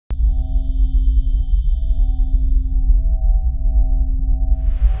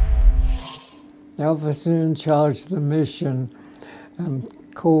the officer in charge of the mission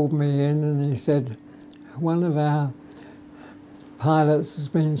called me in and he said, one of our pilots has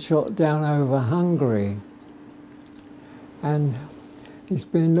been shot down over Hungary and he's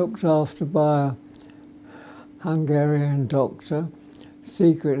been looked after by a Hungarian doctor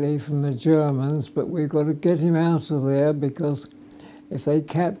secretly from the Germans, but we've got to get him out of there because if they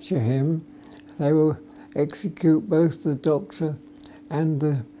capture him, they will execute both the doctor and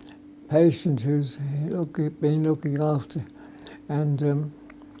the patient who's been looking after. And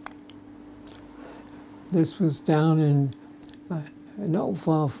this was down in, not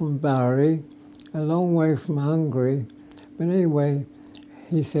far from Bari, a long way from Hungary. But anyway,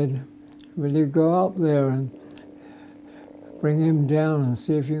 he said, will you go up there and bring him down and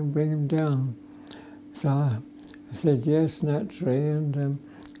see if you can bring him down? So I said yes, naturally, and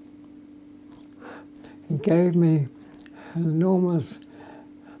he gave me enormous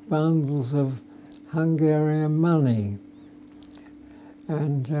bundles of Hungarian money,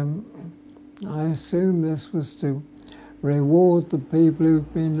 and I assume this was to reward the people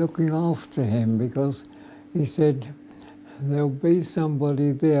who've been looking after him, because he said there'll be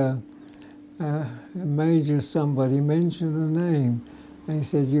somebody there, a major somebody, mentioned the name, and he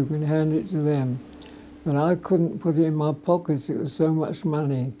said you can hand it to them. But I couldn't put it in my pockets, it was so much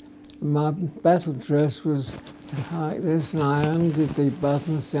money. My battle dress was like this, and I undid the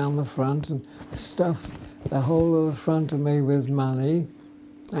buttons down the front and stuffed the whole of the front of me with money,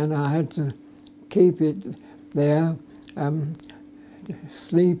 and I had to keep it there,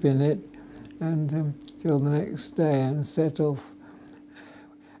 sleep in it, and till the next day, and set off.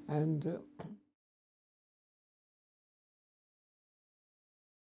 And